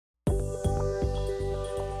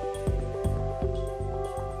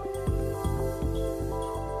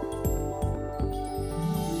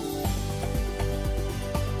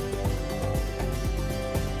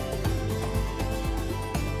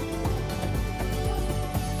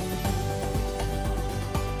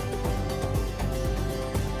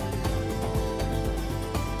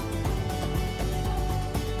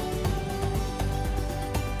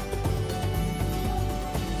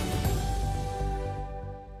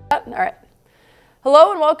All right.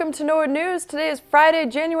 Hello and welcome to Norwood News. Today is Friday,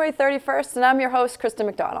 January 31st, and I'm your host, Kristen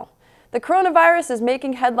McDonald. The coronavirus is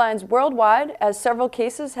making headlines worldwide as several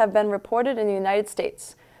cases have been reported in the United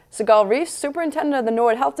States. Segal Reese, superintendent of the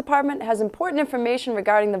Norwood Health Department, has important information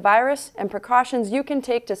regarding the virus and precautions you can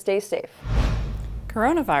take to stay safe.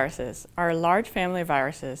 Coronaviruses are large family of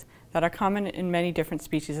viruses that are common in many different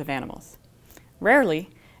species of animals. Rarely,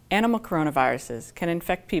 animal coronaviruses can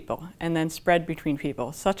infect people and then spread between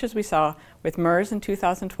people, such as we saw with MERS in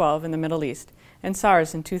 2012 in the Middle East and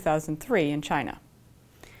SARS in 2003 in China.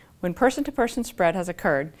 When person-to-person spread has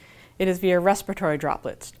occurred, it is via respiratory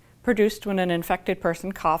droplets, produced when an infected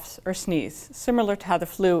person coughs or sneezes, similar to how the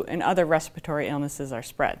flu and other respiratory illnesses are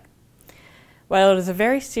spread. While it is a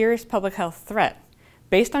very serious public health threat,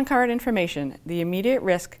 based on current information, the immediate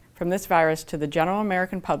risk from this virus to the general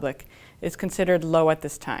American public is considered low at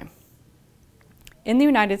this time. In the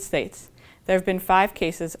United States, there have been 5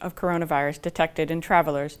 cases of coronavirus detected in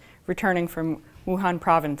travelers returning from Wuhan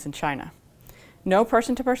province in China. No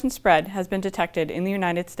person-to-person spread has been detected in the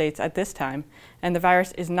United States at this time, and the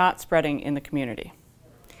virus is not spreading in the community.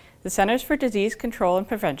 The Centers for Disease Control and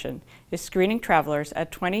Prevention is screening travelers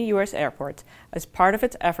at 20 U.S. airports as part of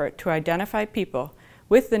its effort to identify people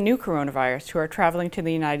with the new coronavirus who are traveling to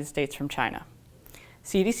the United States from China.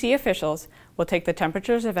 CDC officials will take the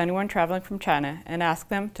temperatures of anyone traveling from China and ask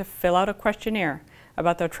them to fill out a questionnaire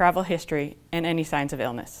about their travel history and any signs of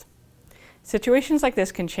illness. Situations like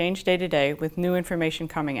this can change day to day with new information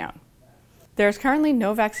coming out. There is currently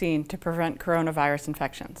no vaccine to prevent coronavirus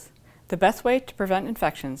infections. The best way to prevent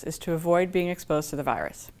infections is to avoid being exposed to the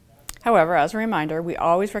virus. However, as a reminder, we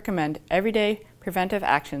always recommend everyday preventive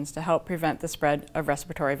actions to help prevent the spread of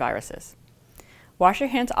respiratory viruses. Wash your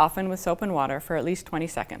hands often with soap and water for at least 20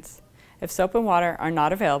 seconds. If soap and water are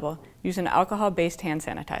not available, use an alcohol-based hand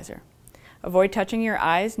sanitizer. Avoid touching your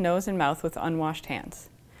eyes, nose, and mouth with unwashed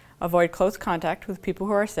hands. Avoid close contact with people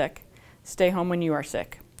who are sick. Stay home when you are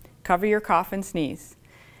sick. Cover your cough and sneeze.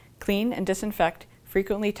 Clean and disinfect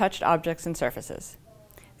frequently touched objects and surfaces.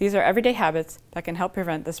 These are everyday habits that can help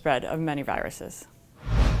prevent the spread of many viruses.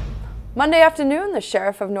 Monday afternoon, the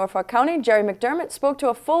Sheriff of Norfolk County, Jerry McDermott, spoke to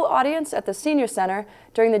a full audience at the Senior Center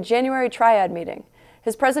during the January Triad meeting.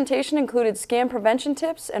 His presentation included scam prevention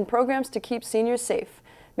tips and programs to keep seniors safe.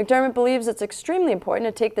 McDermott believes it's extremely important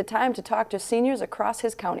to take the time to talk to seniors across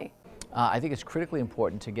his county. I think it's critically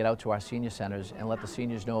important to get out to our senior centers and let the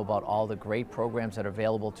seniors know about all the great programs that are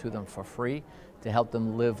available to them for free to help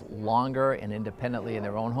them live longer and independently in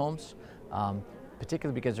their own homes,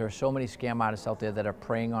 particularly because there are so many scam artists out there that are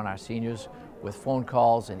preying on our seniors with phone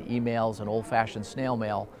calls and emails and old-fashioned snail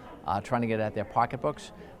mail trying to get at their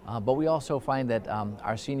pocketbooks. But we also find that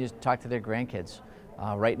our seniors talk to their grandkids.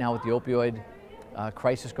 Right now with the opioid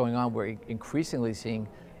crisis going on, we're increasingly seeing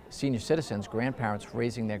senior citizens, grandparents,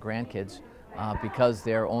 raising their grandkids because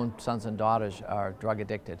their own sons and daughters are drug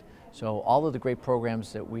addicted. So all of the great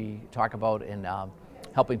programs that we talk about in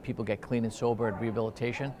helping people get clean and sober and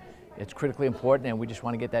rehabilitation, it's critically important, and we just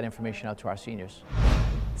want to get that information out to our seniors.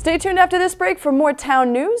 Stay tuned after this break for more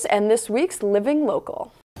town news and this week's Living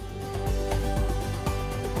Local.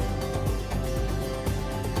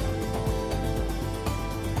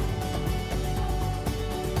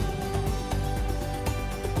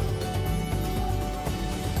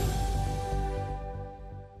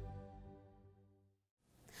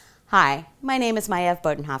 Hi, my name is Mayev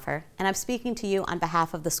Bodenhofer, and I'm speaking to you on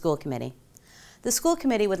behalf of the school committee. The school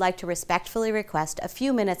committee would like to respectfully request a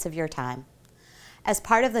few minutes of your time. As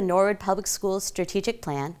part of the Norwood Public Schools strategic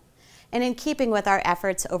plan, and in keeping with our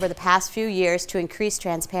efforts over the past few years to increase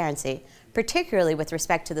transparency, particularly with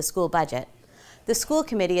respect to the school budget, the school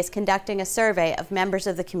committee is conducting a survey of members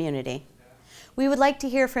of the community. We would like to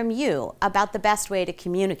hear from you about the best way to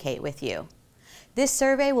communicate with you. This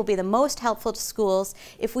survey will be the most helpful to schools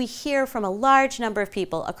if we hear from a large number of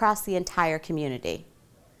people across the entire community.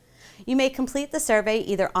 You may complete the survey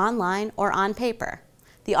either online or on paper.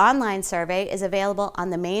 The online survey is available on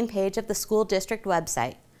the main page of the school district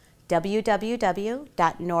website,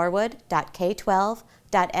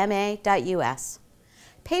 www.norwood.k12.ma.us.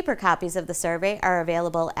 Paper copies of the survey are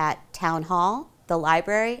available at Town Hall, the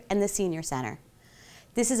library, and the Senior Center.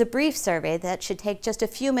 This is a brief survey that should take just a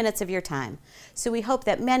few minutes of your time, so we hope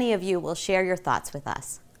that many of you will share your thoughts with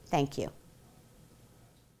us. Thank you.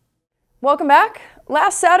 Welcome back.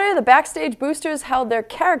 Last Saturday, the Backstage Boosters held their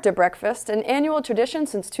Character Breakfast, an annual tradition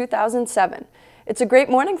since 2007. It's a great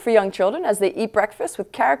morning for young children as they eat breakfast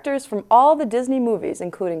with characters from all the Disney movies,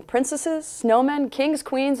 including princesses, snowmen, kings,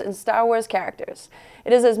 queens, and Star Wars characters.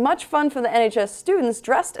 It is as much fun for the NHS students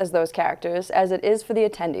dressed as those characters as it is for the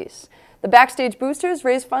attendees. The Backstage Boosters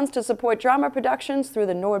raise funds to support drama productions through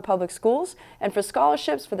the Norwood Public Schools and for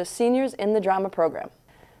scholarships for the seniors in the drama program.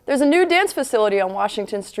 There's a new dance facility on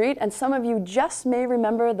Washington Street, and some of you just may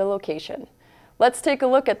remember the location. Let's take a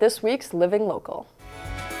look at this week's Living Local.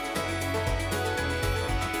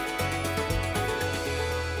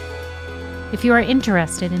 If you are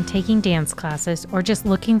interested in taking dance classes or just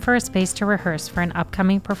looking for a space to rehearse for an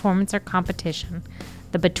upcoming performance or competition,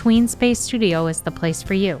 the Between Space Studio is the place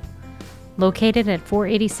for you. Located at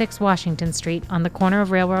 486 Washington Street on the corner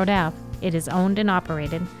of Railroad Ave, it is owned and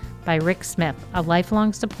operated by Rick Smith, a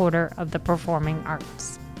lifelong supporter of the performing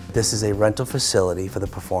arts. This is a rental facility for the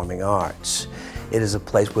performing arts. It is a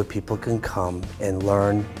place where people can come and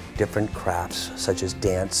learn different crafts such as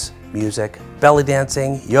dance, music, belly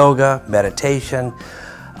dancing, yoga, meditation,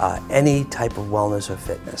 any type of wellness or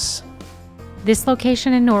fitness. This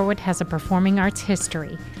location in Norwood has a performing arts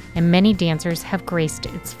history, and many dancers have graced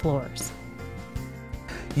its floors.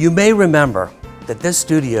 You may remember that this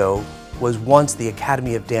studio was once the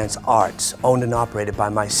Academy of Dance Arts, owned and operated by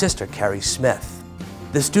my sister, Carrie Smith.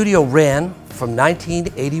 The studio ran from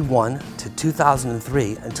 1981 to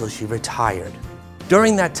 2003 until she retired.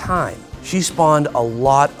 During that time, she spawned a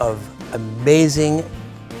lot of amazing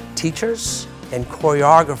teachers and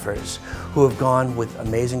choreographers who have gone with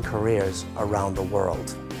amazing careers around the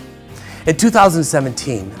world. In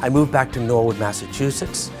 2017, I moved back to Norwood,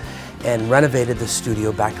 Massachusetts, and renovated the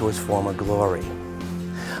studio back to its former glory.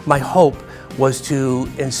 My hope was to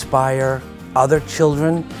inspire other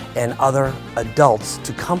children and other adults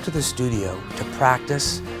to come to the studio to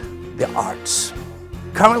practice the arts.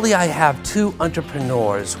 Currently, I have two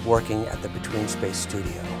entrepreneurs working at the Between Space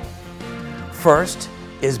Studio. First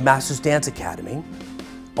is Masters Dance Academy,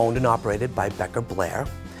 owned and operated by Becker Blair.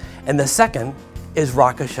 And the second is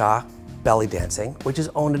Rakasha Belly Dancing, which is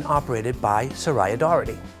owned and operated by Soraya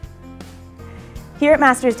Doherty. Here at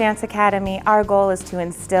Masters Dance Academy, our goal is to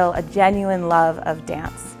instill a genuine love of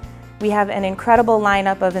dance. We have an incredible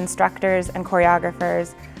lineup of instructors and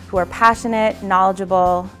choreographers who are passionate,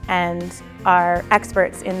 knowledgeable, and are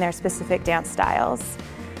experts in their specific dance styles.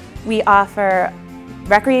 We offer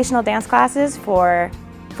recreational dance classes for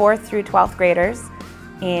 4th through 12th graders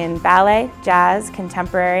in ballet, jazz,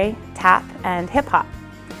 contemporary, tap, and hip hop.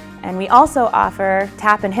 And we also offer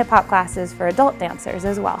tap and hip hop classes for adult dancers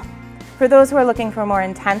as well. For those who are looking for a more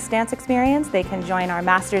intense dance experience, they can join our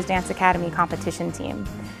Masters Dance Academy competition team.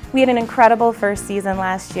 We had an incredible first season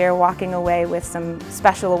last year, walking away with some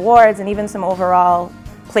special awards and even some overall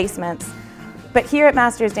placements. But here at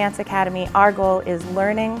Masters Dance Academy, our goal is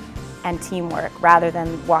learning and teamwork rather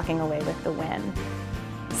than walking away with the win.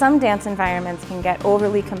 Some dance environments can get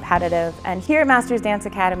overly competitive, and here at Masters Dance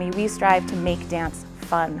Academy, we strive to make dance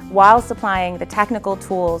fun while supplying the technical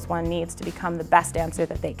tools one needs to become the best dancer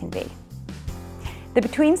that they can be. The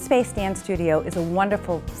Between Space Dance Studio is a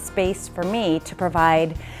wonderful space for me to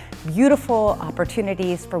provide beautiful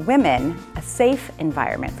opportunities for women, a safe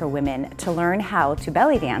environment for women to learn how to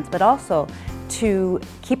belly dance, but also to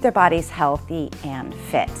keep their bodies healthy and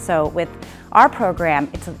fit. So with our program,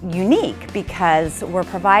 it's unique because we're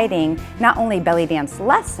providing not only belly dance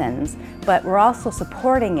lessons, but we're also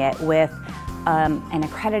supporting it with an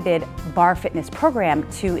accredited bar fitness program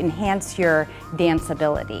to enhance your dance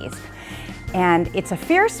abilities. And it's a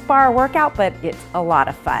fierce bar workout, but it's a lot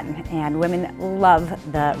of fun, and women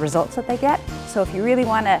love the results that they get. So if you really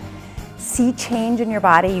want to see change in your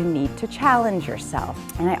body, you need to challenge yourself.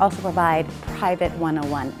 And I also provide private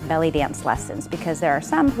 101 belly dance lessons because there are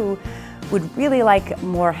some who would really like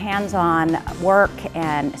more hands-on work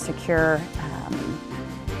and secure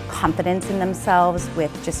confidence in themselves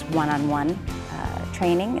with just one-on-one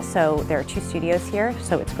training. So there are 2 studios here,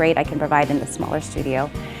 so it's great. I can provide in the smaller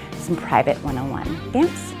studio some private 101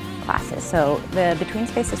 dance classes. So the Between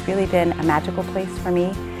Space has really been a magical place for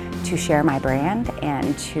me to share my brand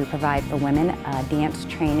and to provide for women a dance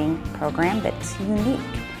training program that's unique.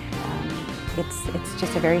 It's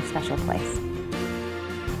just a very special place.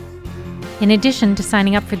 In addition to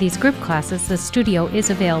signing up for these group classes, the studio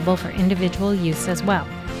is available for individual use as well.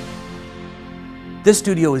 This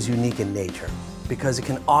studio is unique in nature because it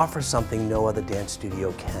can offer something no other dance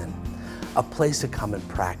studio can. A place to come and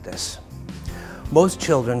practice. Most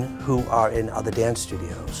children who are in other dance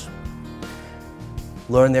studios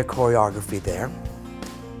learn their choreography there,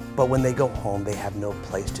 but when they go home, they have no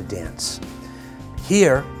place to dance.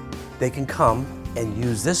 Here, they can come and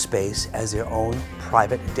use this space as their own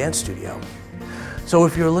private dance studio. So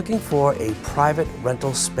if you're looking for a private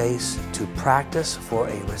rental space to practice for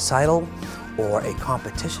a recital or a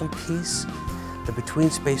competition piece, the Between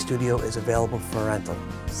Space Studio is available for rental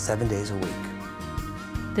 7 days a week.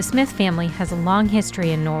 The Smith family has a long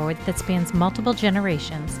history in Norwood that spans multiple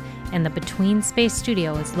generations, and the Between Space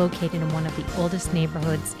Studio is located in one of the oldest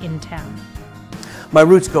neighborhoods in town. My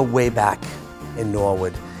roots go way back in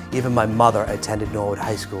Norwood. Even my mother attended Norwood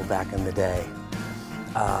High School back in the day.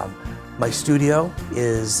 My studio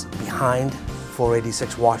is behind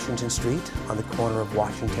 486 Washington Street on the corner of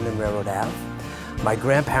Washington and Railroad Ave. My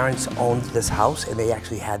grandparents owned this house, and they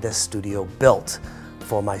actually had this studio built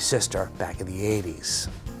for my sister back in the 80s.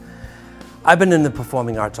 I've been in the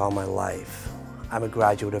performing arts all my life. I'm a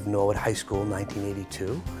graduate of Norwood High School in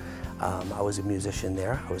 1982. I was a musician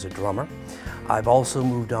there. I was a drummer. I've also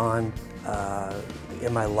moved on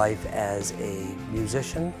in my life as a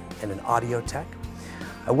musician and an audio tech.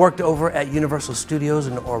 I worked over at Universal Studios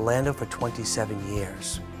in Orlando for 27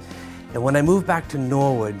 years. And when I moved back to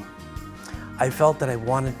Norwood, I felt that I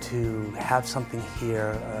wanted to have something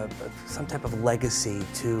here, some type of legacy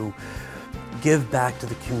to give back to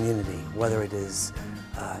the community, whether it is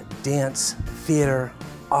dance, theater,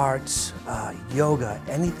 arts, yoga,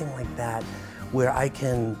 anything like that, where I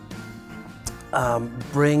can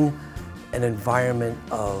bring an environment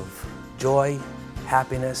of joy,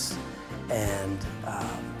 happiness, and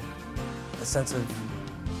a sense of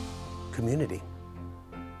community.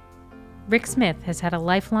 Rick Smith has had a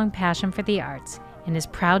lifelong passion for the arts and is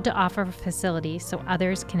proud to offer a facility so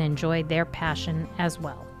others can enjoy their passion as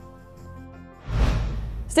well.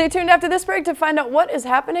 Stay tuned after this break to find out what is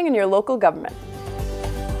happening in your local government.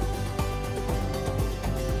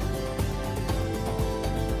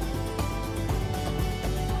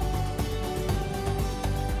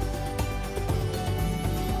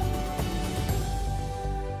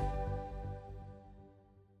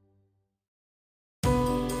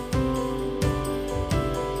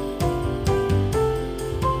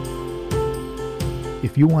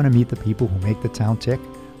 If you want to meet the people who make the town tick,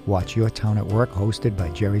 watch Your Town at Work, hosted by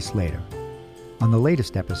Jerry Slater. On the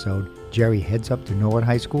latest episode, Jerry heads up to Norwood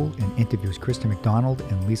High School and interviews Kristen McDonald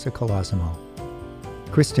and Lisa Colosimo.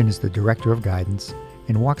 Kristen is the Director of Guidance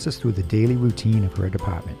and walks us through the daily routine of her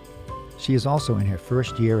department. She is also in her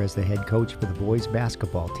first year as the head coach for the boys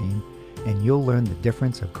basketball team, and you'll learn the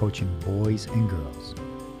difference of coaching boys and girls.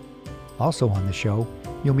 Also on the show,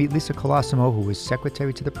 you'll meet Lisa Colosimo, who is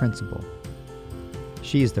secretary to the principal.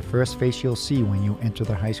 She is the first face you'll see when you enter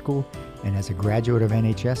the high school, and as a graduate of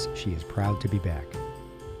NHS, she is proud to be back.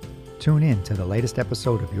 Tune in to the latest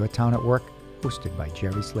episode of Your Town at Work, hosted by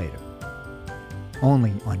Jerry Slater.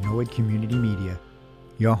 Only on Norwood Community Media,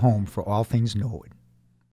 your home for all things Norwood.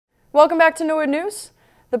 Welcome back to Norwood News.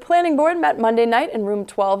 The Planning Board met Monday night in room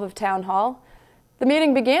 12 of Town Hall. The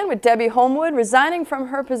meeting began with Debbie Homewood resigning from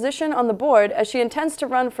her position on the board as she intends to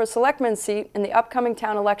run for selectman's seat in the upcoming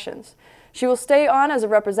town elections. She will stay on as a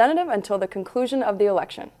representative until the conclusion of the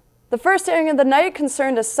election. The first hearing of the night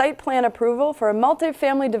concerned a site plan approval for a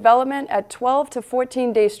multifamily development at 12 to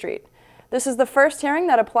 14 Day Street. This is the first hearing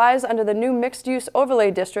that applies under the new Mixed-Use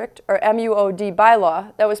Overlay District, or MUOD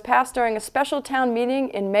bylaw, that was passed during a special town meeting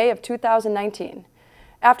in May of 2019.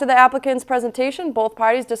 After the applicant's presentation, both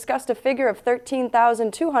parties discussed a figure of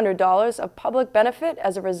 $13,200 of public benefit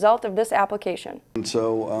as a result of this application. And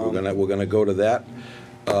so we're gonna go to that.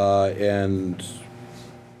 And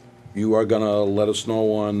you are going to let us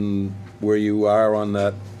know on where you are on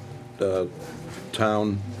that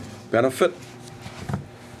town benefit?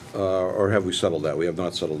 Or have we settled that? We have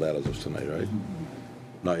not settled that as of tonight, right?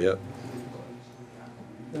 Not yet?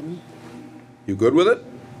 You good with it?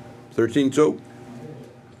 13-2?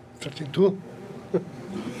 13-2?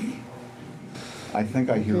 I think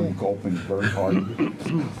I hear him gulping very hard.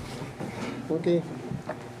 Okay.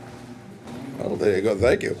 Well, there you go.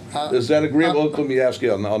 Thank you. Is that agreeable? Let me ask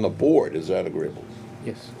you, on the board, is that agreeable?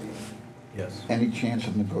 Yes. Yes. Any chance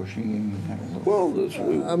of negotiating that a little?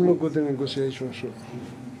 Well, I'm not good in negotiations, so.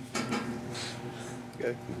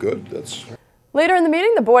 Okay, good. That's. Later in the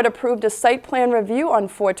meeting, the board approved a site plan review on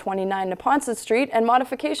 429 Neponset Street and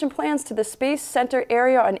modification plans to the Space Center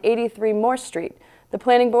area on 83 Morse Street. The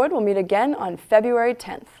planning board will meet again on February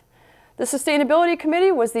 10th. The Sustainability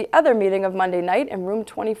Committee was the other meeting of Monday night in room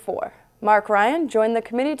 24. Mark Ryan joined the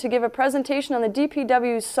committee to give a presentation on the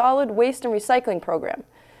DPW's solid waste and recycling program.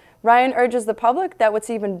 Ryan urges the public that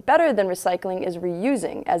what's even better than recycling is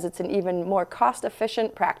reusing, as it's an even more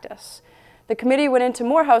cost-efficient practice. The committee went into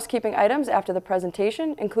more housekeeping items after the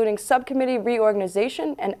presentation, including subcommittee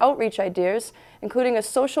reorganization and outreach ideas, including a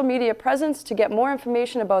social media presence to get more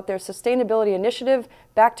information about their sustainability initiative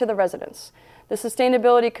back to the residents. The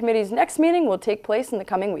Sustainability Committee's next meeting will take place in the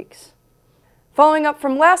coming weeks. Following up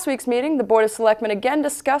from last week's meeting, the Board of Selectmen again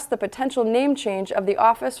discussed the potential name change of the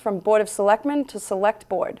office from Board of Selectmen to Select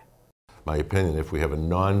Board. my opinion, if we have a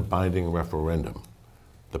non-binding referendum,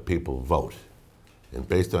 the people vote. And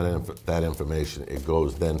based on that information, it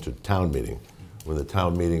goes then to town meeting. When the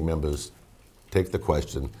town meeting members take the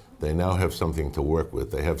question, they now have something to work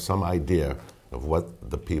with. They have some idea of what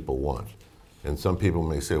the people want. And some people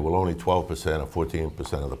may say, well, only 12% or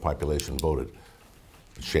 14% of the population voted.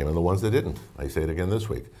 Shame on the ones that didn't. I say it again this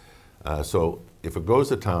week. So if it goes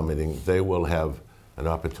to town meeting, they will have an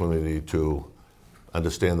opportunity to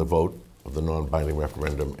understand the vote of the non-binding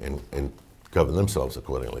referendum and govern themselves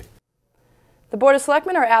accordingly. The Board of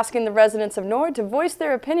Selectmen are asking the residents of Norwood to voice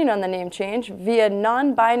their opinion on the name change via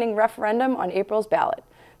non-binding referendum on April's ballot.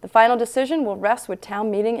 The final decision will rest with town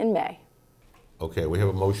meeting in May. Okay, we have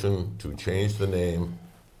a motion to change the name,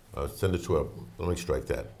 send it to a, let me strike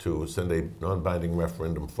that, to send a non-binding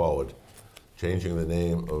referendum forward, changing the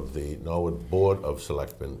name of the Norwood Board of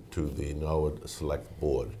Selectmen to the Norwood Select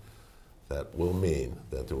Board. That will mean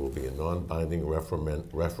that there will be a non-binding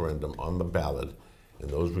referendum on the ballot, and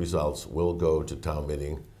those results will go to town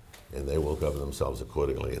meeting, and they will govern themselves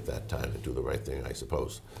accordingly at that time and do the right thing, I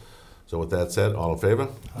suppose. So with that said, all in favor?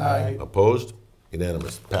 Aye. Opposed?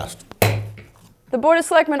 Unanimous. Passed. The Board of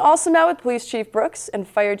Selectmen also met with Police Chief Brooks and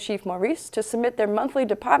Fire Chief Maurice to submit their monthly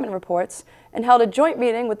department reports and held a joint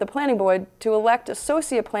meeting with the Planning Board to elect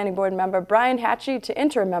Associate Planning Board member Brian Hatchie to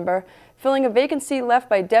interim member, filling a vacancy left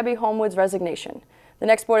by Debbie Homewood's resignation. The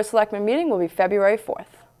next Board of Selectmen meeting will be February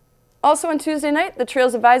 4th. Also on Tuesday night, the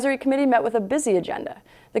Trails Advisory Committee met with a busy agenda.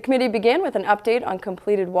 The committee began with an update on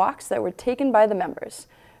completed walks that were taken by the members.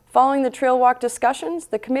 Following the trail walk discussions,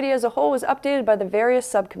 the committee as a whole was updated by the various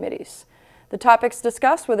subcommittees. The topics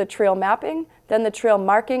discussed were the trail mapping, then the trail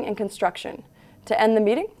marking and construction. To end the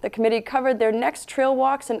meeting, the committee covered their next trail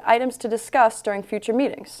walks and items to discuss during future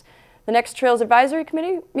meetings. The next Trails Advisory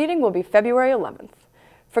Committee meeting will be February 11th.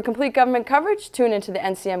 For complete government coverage, tune into the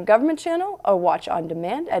NCM Government channel or watch on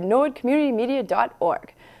demand at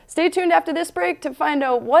norwoodcommunitymedia.org. Stay tuned after this break to find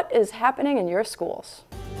out what is happening in your schools.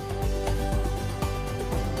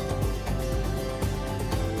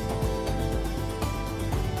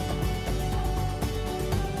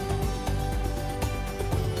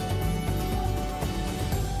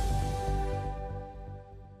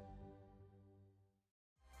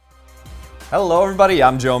 Hello everybody,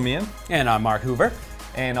 I'm Joe Meehan. And I'm Mark Hoover.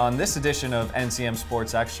 And on this edition of NCM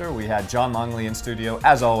Sports Extra, we had John Longley in studio,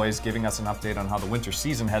 as always, giving us an update on how the winter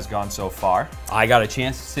season has gone so far. I got a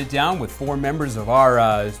chance to sit down with 4 members of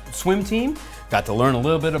our swim team. Got to learn a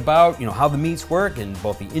little bit about, how the meets work and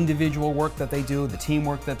both the individual work that they do, the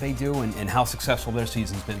teamwork that they do, and how successful their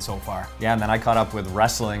season's been so far. Yeah, and then I caught up with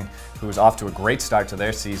wrestling, who is off to a great start to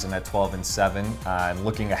their season at 12-7, and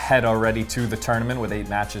looking ahead already to the tournament with 8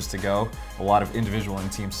 matches to go. A lot of individual and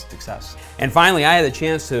team success. And finally, I had the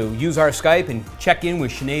chance to use our Skype and check in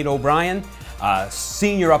with Sinead O'Brien,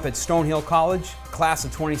 senior up at Stonehill College, class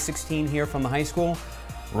of 2016 here from the high school.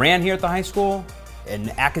 Ran here at the high school,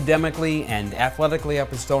 and academically and athletically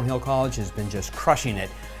up at Stonehill College has been just crushing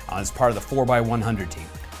it as part of the 4x100 team.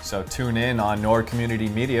 So tune in on Norwood Community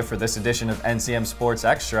Media for this edition of NCM Sports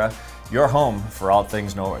Extra, your home for all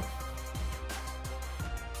things Norwood.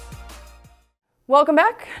 Welcome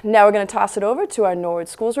back. Now we're going to toss it over to our Norwood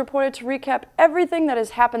Schools reporter to recap everything that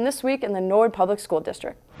has happened this week in the Norwood Public School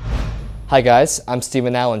District. Hi guys, I'm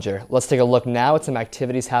Stephen Allinger. Let's take a look now at some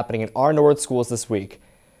activities happening in our Norwood schools this week.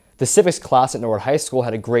 The civics class at Norwood High School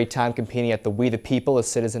had a great time competing at the We the People, a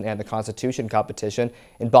Citizen and the Constitution competition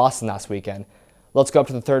in Boston last weekend. Let's go up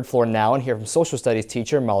to the 3rd floor now and hear from social studies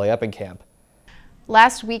teacher Molly Eppenkamp.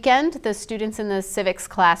 Last weekend, the students in the civics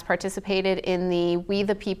class participated in the We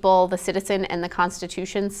the People, the Citizen and the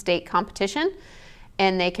Constitution state competition,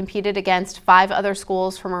 and they competed against 5 other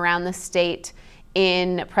schools from around the state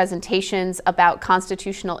in presentations about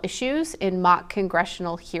constitutional issues in mock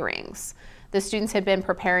congressional hearings. The students had been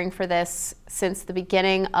preparing for this since the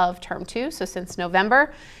beginning of term 2, so since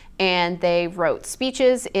November, and they wrote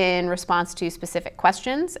speeches in response to specific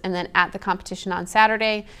questions, and then at the competition on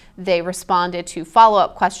Saturday, they responded to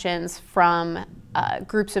follow-up questions from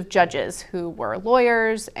groups of judges who were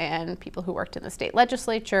lawyers and people who worked in the state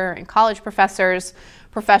legislature and college professors,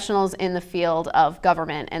 professionals in the field of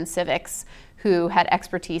government and civics who had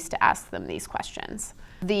expertise to ask them these questions.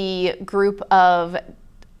 The group of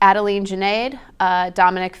Adeline Junaid,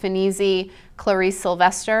 Dominic Finizzi, Clarice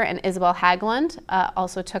Sylvester, and Isabel Haglund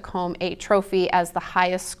also took home a trophy as the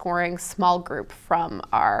highest scoring small group from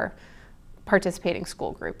our participating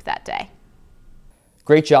school group that day.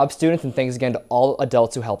 Great job, students, and thanks again to all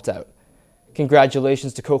adults who helped out.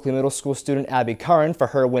 Congratulations to Coakley Middle School student Abby Curran for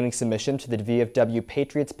her winning submission to the VFW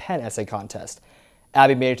Patriots Pen Essay Contest.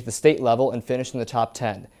 Abby made it to the state level and finished in the top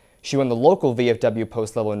 10. She won the local VFW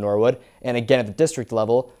post level in Norwood and again at the district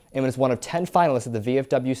level, and was one of 10 finalists at the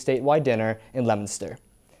VFW statewide dinner in Leominster.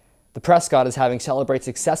 The Prescott is having Celebrate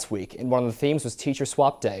Success Week, and one of the themes was Teacher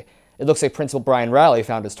Swap Day. It looks like Principal Brian Rowley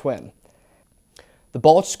found his twin. The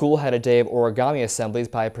Balch School had a day of origami assemblies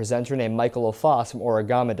by a presenter named Michael O'Foss from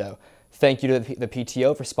Origamido. Thank you to the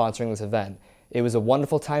PTO for sponsoring this event. It was a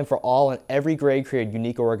wonderful time for all, and every grade created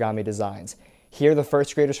unique origami designs. Here, the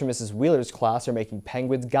first graders from Mrs. Wheeler's class are making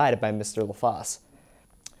penguins guided by Mr. LaFosse.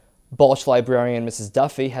 Balch librarian Mrs.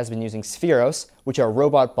 Duffy has been using Spheros, which are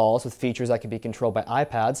robot balls with features that can be controlled by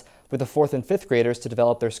iPads, with the 4th and 5th graders to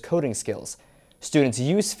develop their coding skills. Students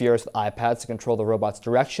use Spheros with iPads to control the robot's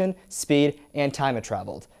direction, speed, and time it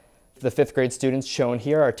traveled. The 5th grade students shown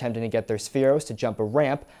here are attempting to get their Spheros to jump a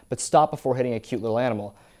ramp, but stop before hitting a cute little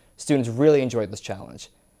animal. Students really enjoyed this challenge.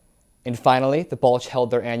 And finally, the Balch held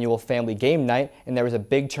their annual family game night, and there was a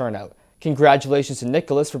big turnout. Congratulations to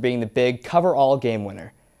Nicholas for being the big cover-all game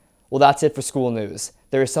winner. Well, that's it for school news.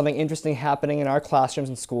 There is something interesting happening in our classrooms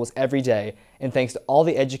and schools every day, and thanks to all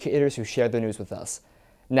the educators who shared their news with us.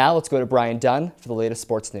 Now let's go to Brian Dunn for the latest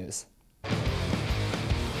sports news.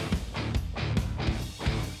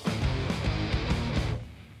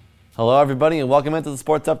 Hello everybody and welcome into the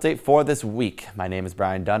sports update for this week. My name is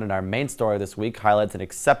Brian Dunn and our main story this week highlights an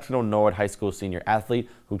exceptional Norwood High School senior athlete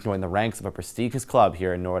who joined the ranks of a prestigious club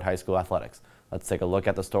here in Norwood High School athletics. Let's take a look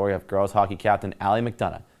at the story of girls hockey captain Allie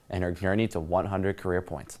McDonough and her journey to 100 career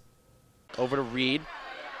points. Over to Reed.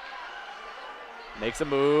 Makes a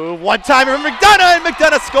move. One timer from McDonough, and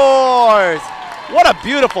McDonough scores! What a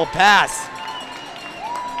beautiful pass.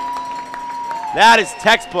 That is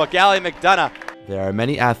textbook Allie McDonough. There are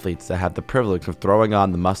many athletes that have the privilege of throwing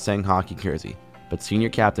on the Mustang hockey jersey, but senior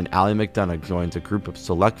captain Allie McDonough joins a group of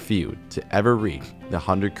select few to ever reach the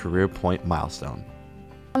 100 career point milestone.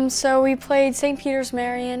 So we played St. Peter's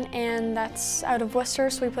Marion, and that's out of Worcester,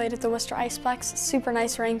 so we played at the Worcester Iceplex, super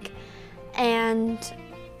nice rink, and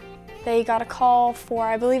they got a call for,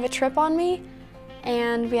 I believe, a trip on me,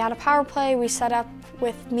 and we had a power play. We set up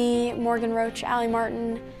with me, Morgan Roach, Allie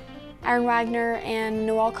Martin, Aaron Wagner, and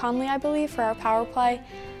Noelle Conley, I believe, for our power play,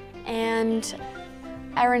 and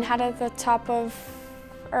Aaron had it at the top of,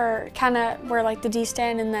 or kind of where like the D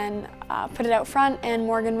stand, and then put it out front, and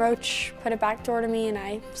Morgan Roach put it back door to me, and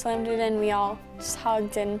I slammed it in. We all just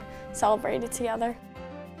hugged and celebrated together.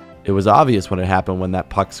 It was obvious when it happened when that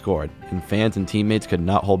puck scored, and fans and teammates could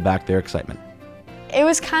not hold back their excitement. It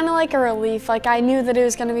was kind of like a relief. Like, I knew that it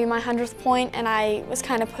was going to be my 100th point, and I was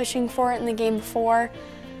kind of pushing for it in the game before,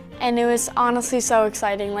 and it was honestly so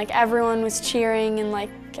exciting. Like, everyone was cheering and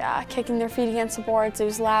like kicking their feet against the boards. It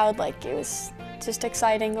was loud. Like, it was just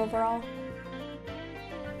exciting overall.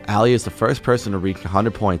 Allie is the first person to reach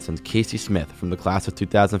 100 points since Casey Smith from the class of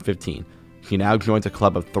 2015. She now joins a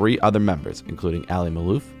club of 3 other members, including Allie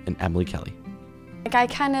Maloof and Emily Kelly. Like, I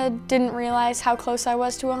kind of didn't realize how close I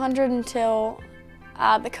was to 100 until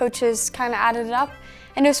the coaches kind of added it up.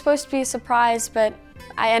 And it was supposed to be a surprise, but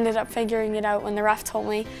I ended up figuring it out when the ref told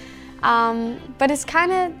me. But it's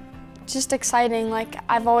kind of just exciting. Like,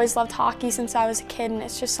 I've always loved hockey since I was a kid, and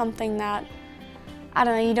it's just something that, I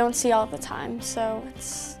don't know, you don't see all the time, so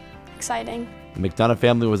it's exciting. The McDonough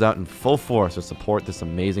family was out in full force to support this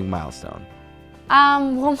amazing milestone.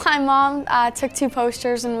 Well, my mom took 2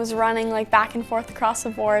 posters and was running like back and forth across the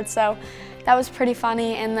board, so that was pretty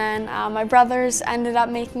funny. And then my brothers ended up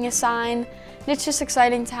making a sign. And it's just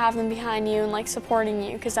exciting to have them behind you and like supporting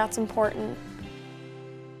you, because that's important.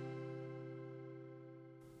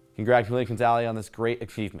 Congratulations, Allie, on this great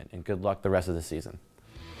achievement, and good luck the rest of the season.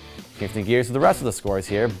 Shifting gears to the rest of the scores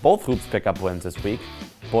here, both hoops pick up wins this week.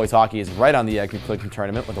 Boys hockey is right on the edge of clinching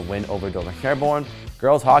tournament with a win over Dover Sherborne.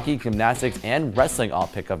 Girls hockey, gymnastics, and wrestling all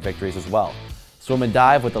pick up victories as well. Swim and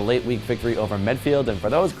dive with a late week victory over Medfield, and for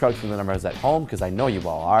those crunching the numbers at home, because I know you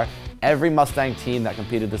all are, every Mustang team that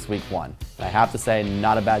competed this week won. And I have to say,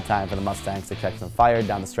 not a bad time for the Mustangs to catch some fire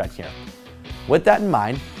down the stretch here. With that in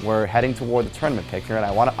mind, we're heading toward the tournament picture, and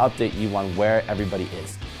I want to update you on where everybody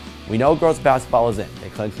is. We know girls basketball is in. They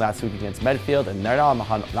clinched last week against Medfield, and they're now on the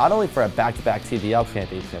hunt not only for a back-to-back TVL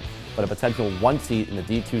championship, but a potential 1 seed in the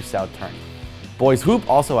D2 South tourney. Boys hoop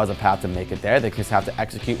also has a path to make it there. They just have to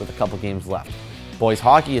execute with a couple games left. Boys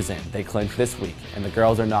hockey is in. They clinched this week, and the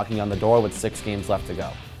girls are knocking on the door with 6 games left to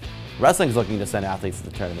go. Wrestling's looking to send athletes to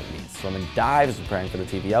the tournament meets. Swim and dive is preparing for the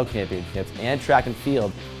TVL championships, and track and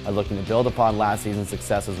field are looking to build upon last season's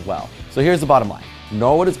success as well. So here's the bottom line.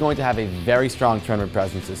 Norwood is going to have a very strong tournament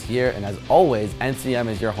presence this year, and as always, NCM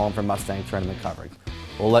is your home for Mustang tournament coverage.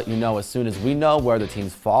 We'll let you know as soon as we know where the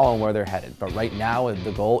teams fall and where they're headed, but right now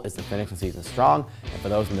the goal is to finish the season strong, and for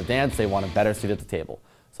those in the dance, they want a better seat at the table.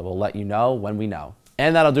 So So we'll let you know when we know.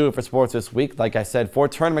 And that'll do it for sports this week. Like I said, for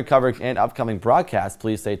tournament coverage and upcoming broadcasts,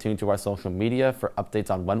 please stay tuned to our social media for updates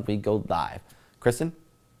on when we go live. Kristen,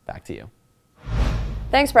 back to you.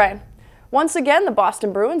 Thanks, Brian. Once again, the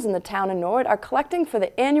Boston Bruins in the town of Norwood are collecting for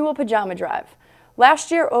the annual pajama drive. Last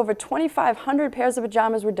year, over 2,500 pairs of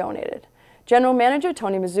pajamas were donated. General Manager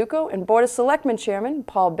Tony Mizuko and Board of Selectmen Chairman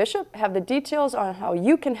Paul Bishop have the details on how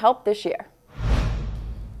you can help this year.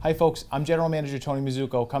 Hi folks, I'm General Manager Tony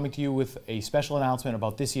Mizuko coming to you with a special announcement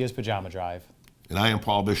about this year's pajama drive. And I am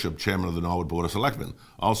Paul Bishop, Chairman of the Norwood Board of Selectmen,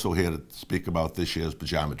 also here to speak about this year's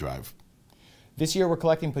pajama drive. This year we're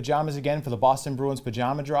collecting pajamas again for the Boston Bruins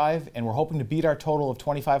Pajama Drive, and we're hoping to beat our total of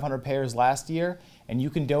 2,500 pairs last year, and you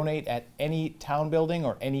can donate at any town building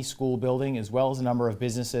or any school building, as well as a number of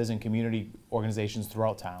businesses and community organizations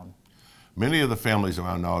throughout town. Many of the families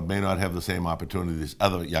around Norwood may not have the same opportunities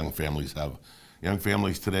other young families have. Young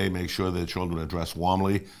families today make sure their children are dressed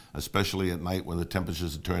warmly, especially at night when the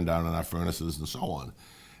temperatures are turned down in our furnaces and so on.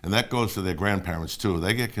 And that goes for their grandparents too.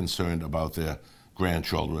 They get concerned about their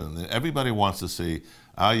grandchildren. Everybody wants to see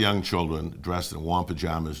our young children dressed in warm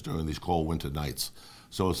pajamas during these cold winter nights.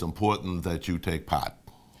 So it's important that you take part.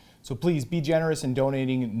 So please be generous in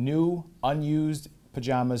donating new, unused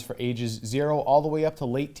pajamas for ages 0 all the way up to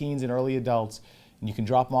late teens and early adults. And you can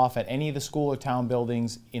drop them off at any of the school or town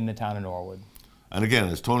buildings in the town of Norwood. And again,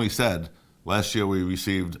 as Tony said, last year we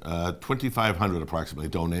received 2,500 approximately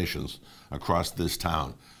donations across this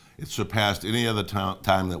town. It surpassed any other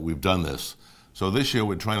time that we've done this. So this year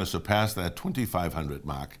we're trying to surpass that 2,500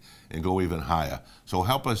 mark and go even higher. So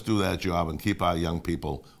help us do that job and keep our young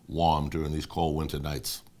people warm during these cold winter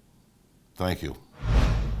nights. Thank you.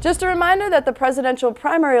 Just a reminder that the presidential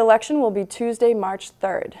primary election will be Tuesday, March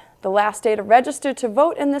 3rd. The last day to register to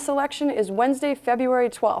vote in this election is Wednesday, February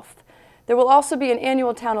 12th. There will also be an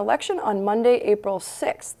annual town election on Monday, April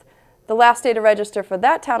 6th. The last day to register for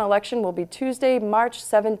that town election will be Tuesday, March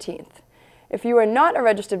 17th. If you are not a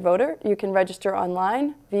registered voter, you can register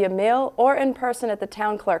online, via mail, or in person at the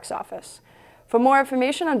town clerk's office. For more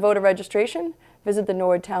information on voter registration, visit the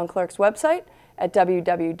Norwood Town Clerk's website at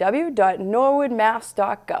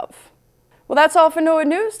www.norwoodmass.gov. Well, that's all for Norwood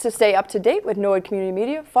News. To stay up to date with Norwood Community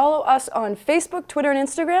Media, follow us on Facebook, Twitter, and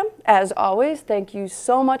Instagram. As always, thank you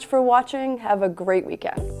so much for watching. Have a great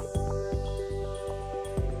weekend.